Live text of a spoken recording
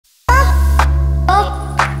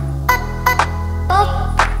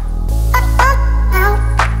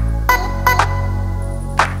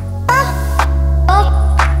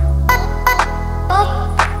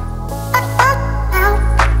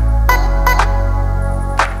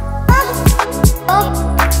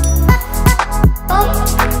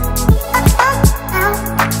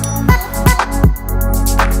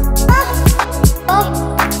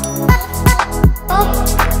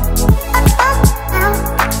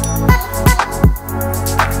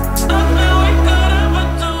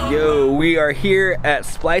are here at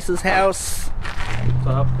Splices' house. What's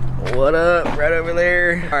up? What up? Right over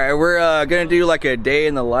there. All right, we're gonna do like a day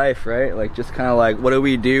in the life, right? Like just kind of like what do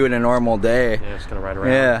we do in a normal day? Yeah, just gonna ride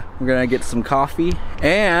around. Yeah, we're gonna get some coffee.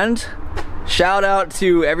 And shout out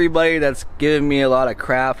to everybody that's giving me a lot of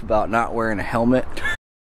crap about not wearing a helmet.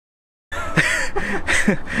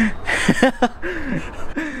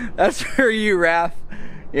 That's for you, Raph.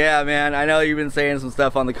 Yeah, man, I know you've been saying some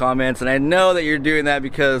stuff on the comments, and I know that you're doing that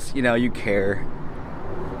because, you know, you care.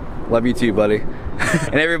 Love you too, buddy.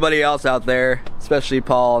 And everybody else out there, especially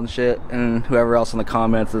Paul and shit, and whoever else in the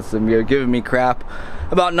comments that's giving me crap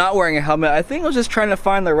about not wearing a helmet. I think I was just trying to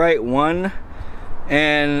find the right one,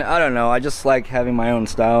 and I don't know, I just like having my own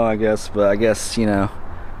style, I guess, but I guess, you know,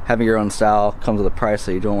 having your own style comes with a price,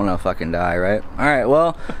 so you don't want to fucking die, right? Alright,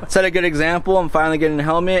 well, set a good example. I'm finally getting a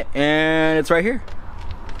helmet, and it's right here.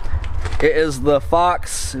 It is the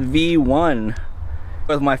Fox V1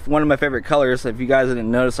 with one of my favorite colors. If you guys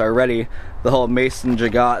didn't notice already, the whole Mason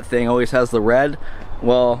Jagat thing always has the red.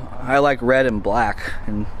 Well, I like red and black,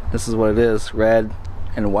 and this is what it is. Red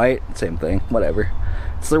and white, same thing, whatever.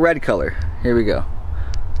 It's the red color. Here we go.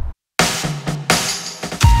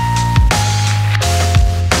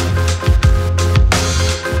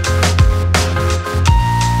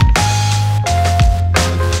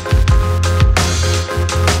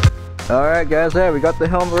 Alright guys, yeah, we got the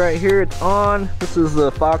helmet right here, it's on. This is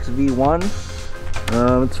the Fox V1.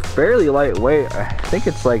 It's fairly lightweight. I think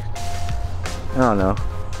it's like, I don't know,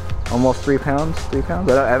 almost 3 pounds, 3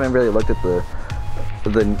 pounds? I haven't really looked at the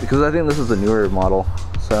because I think this is the newer model,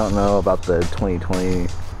 so I don't know about the 2020 or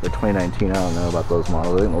 2019, I don't know about those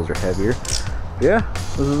models. I think those are heavier. But yeah,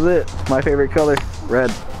 this is it. My favorite color,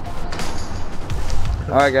 red.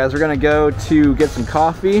 Alright guys, we're gonna go to get some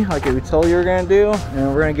coffee like we told you we're gonna do,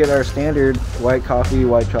 and we're gonna get our standard white coffee,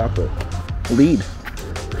 white chocolate. Lead.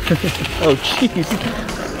 Oh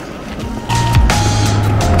jeez.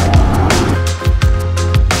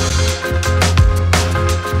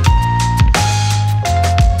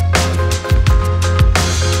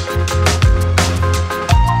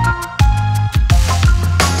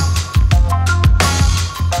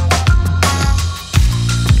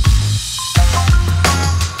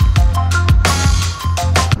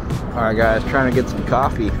 Alright guys, trying to get some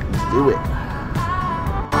coffee. Let's do it.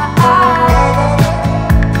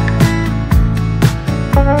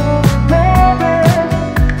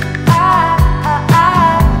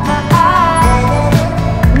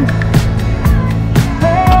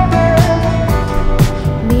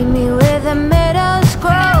 Meet me with a middle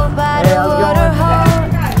scroll by the water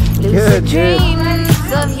hole. Lucid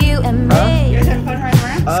dreams of you and me. You guys having fun riding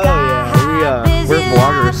around? Oh yeah, we're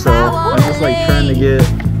vloggers, so I'm just like trying to get,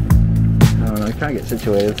 trying to get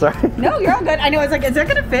situated, sorry. No, you're all good. I know, I was like, is that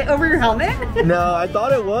gonna fit over your helmet? No, I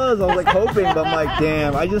thought it was. I was like hoping, but I'm like,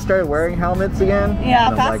 damn, I just started wearing helmets again. Yeah,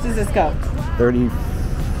 how fast does this go? 30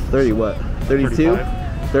 what? 32?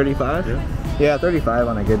 35? Yeah, 35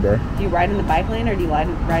 on a good day. Do you ride in the bike lane or do you ride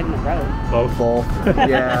in the road? Both.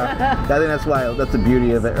 Yeah. I think that's why, that's the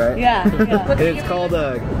beauty of it, right? Yeah. And it's called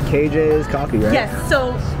KJ's Coffee, right? Yes,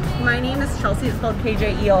 so my name is Chelsea, it's spelled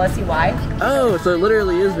K-J-E-L-S-E-Y. Oh, so it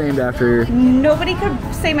literally is named after... Nobody could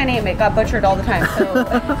say my name, it got butchered all the time. So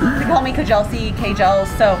they call me Kajelsey, K-Jels,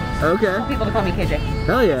 so okay. People to call me KJ.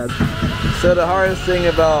 Hell yeah. So the hardest thing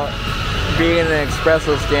about being in an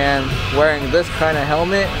espresso stand wearing this kind of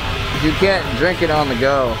helmet, you can't drink it on the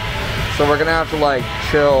go. So we're gonna have to like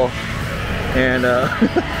chill and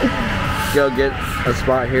go get a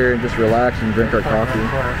spot here and just relax and drink our coffee.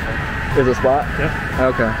 There's a spot? Yeah.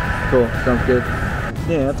 Okay, cool, sounds good.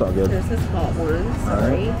 Yeah, that's all good. There's a spot one,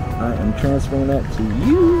 sorry. Alright, I'm transferring that to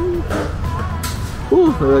you.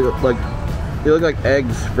 Ooh, they look like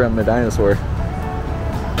eggs from a dinosaur.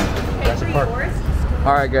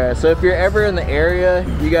 Alright guys, so if you're ever in the area,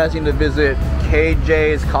 you guys need to visit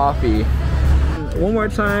KJ's Coffee. One more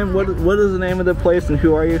time, what is the name of the place and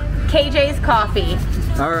who are you? KJ's Coffee.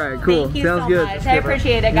 Alright, cool. Thank you Sounds so good. much. I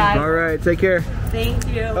appreciate it, guys. Alright, take care. Thank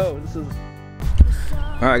you. Oh, this is...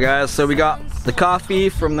 Alright guys, so we got the coffee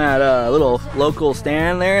from that little local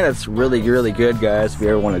stand there. That's really, really good, guys, if you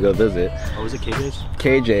ever want to go visit. Oh, is it KJ's?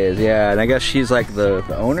 KJ's, yeah, and I guess she's like the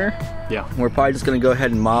owner. Yeah. We're probably just gonna go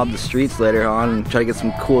ahead and mob the streets later on and try to get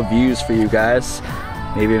some cool views for you guys.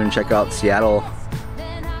 Maybe even check out Seattle.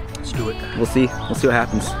 Let's do it. We'll see what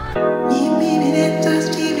happens.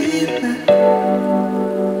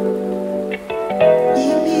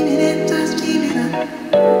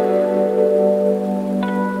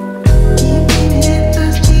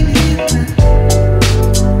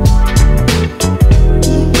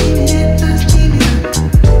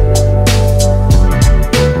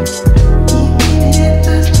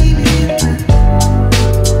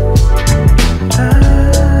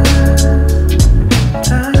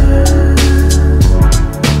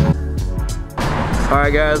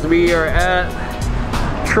 Alright guys, we are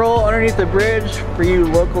at Troll Underneath the Bridge. For you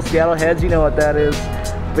local Seattle heads, you know what that is.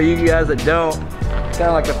 But you guys that don't, it's kind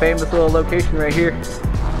of like a famous little location right here.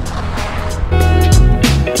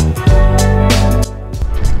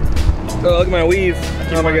 Oh, look at my weave.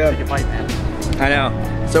 Oh my god. I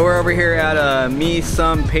know. So we're over here at Me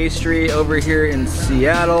Some Pastry over here in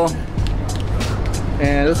Seattle.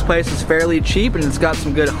 And this place is fairly cheap and it's got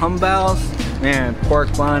some good humbaos and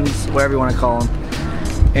pork buns, whatever you want to call them.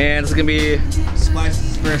 And it's gonna be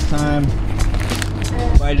Splices' first time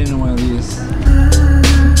biting into one of these.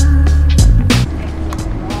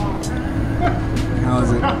 How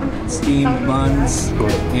is it? Steamed buns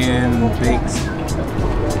and baked.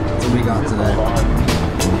 That's what we got today.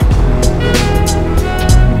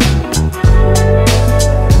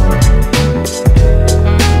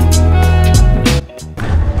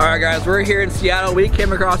 Alright guys, we're here in Seattle. We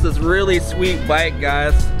came across this really sweet bike,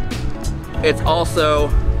 guys. It's also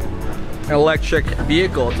an electric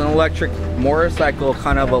vehicle. It's an electric motorcycle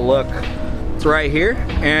kind of a look. It's right here.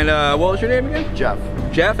 And what was your name again? Jeff.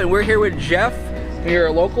 Jeff, and we're here with Jeff. You're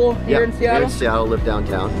a local here in Seattle? Here in Seattle, live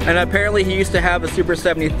downtown. And apparently he used to have a Super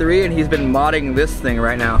 73 and he's been modding this thing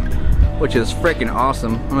right now, which is freaking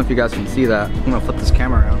awesome. I don't know if you guys can see that. I'm gonna flip this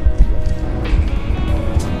camera around.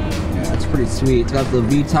 Yeah, that's pretty sweet. It's got the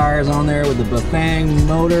V tires on there with the Bafang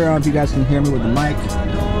motor. I don't know if you guys can hear me with the mic.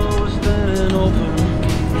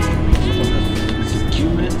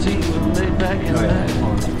 Oh, yeah.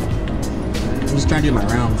 I'm just trying to do my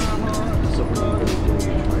rounds.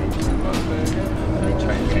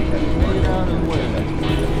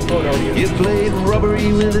 You played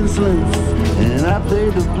rubbery with insolence, and I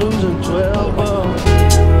played the blues in 12 bars.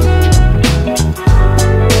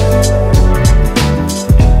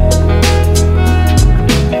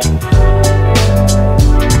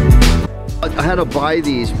 I had to buy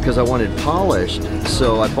these because I wanted polished,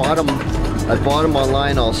 so I bought them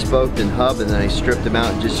online all spoked and hub, and then I stripped them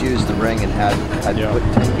out and just used the ring and put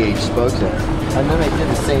 10 gauge spokes in. And then I did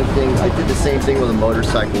the same thing. I did the same thing with a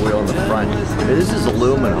motorcycle wheel in the front. And this is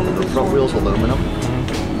aluminum. The front wheel's aluminum.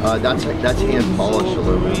 That's hand polished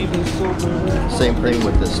aluminum. Same thing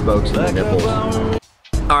with the spokes and the nipples.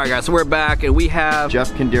 All right, guys. So we're back, and we have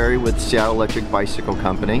Jeff Cunderi with Seattle Electric Bicycle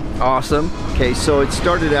Company. Awesome. Okay, so it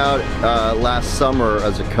started out last summer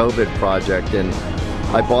as a COVID project, and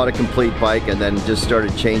I bought a complete bike and then just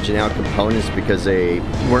started changing out components because they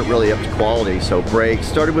weren't really up to quality. So brakes,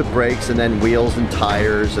 started with brakes and then wheels and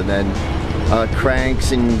tires and then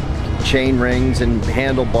cranks and chain rings and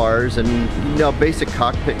handlebars and, you know, basic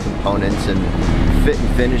cockpit components and fit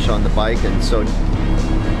and finish on the bike. And so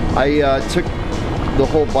I took the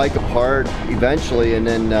whole bike apart eventually and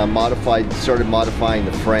then started modifying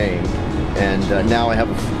the frame. And now I have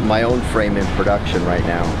my own frame in production right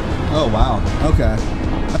now. Oh wow, okay.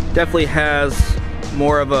 Definitely has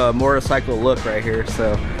more of a motorcycle look right here,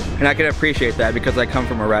 so, and I can appreciate that because I come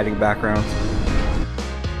from a riding background.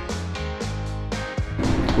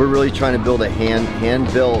 We're really trying to build a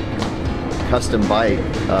hand-built custom bike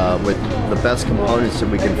with the best components that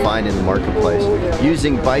we can find in the marketplace,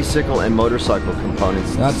 using bicycle and motorcycle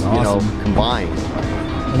components. That's awesome. You know, combined.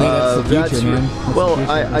 I think that's the future, man. That's well, the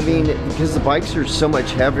future. I mean, because the bikes are so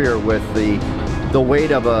much heavier with the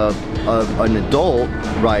weight of an adult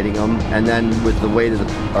riding them, and then with the weight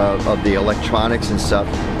of the electronics and stuff,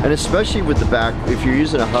 and especially with the back, if you're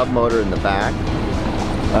using a hub motor in the back.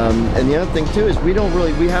 And the other thing too is we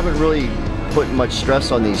haven't really put much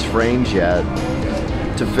stress on these frames yet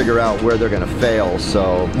to figure out where they're going to fail.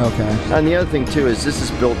 So okay. And the other thing too is this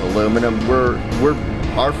is built in aluminum.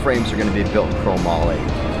 Our frames are going to be built in chromoly.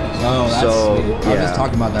 Oh, that's sweet. I was just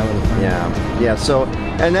talking about that with a friend. Yeah. So,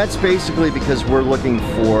 and that's basically because we're looking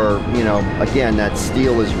for, you know, again, that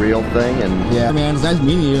steel is real thing. And yeah, man, it's nice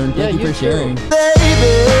meeting you, and thank you for sharing. Baby,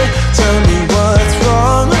 tell me what's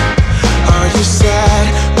wrong. Are you sad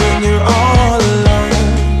when you're all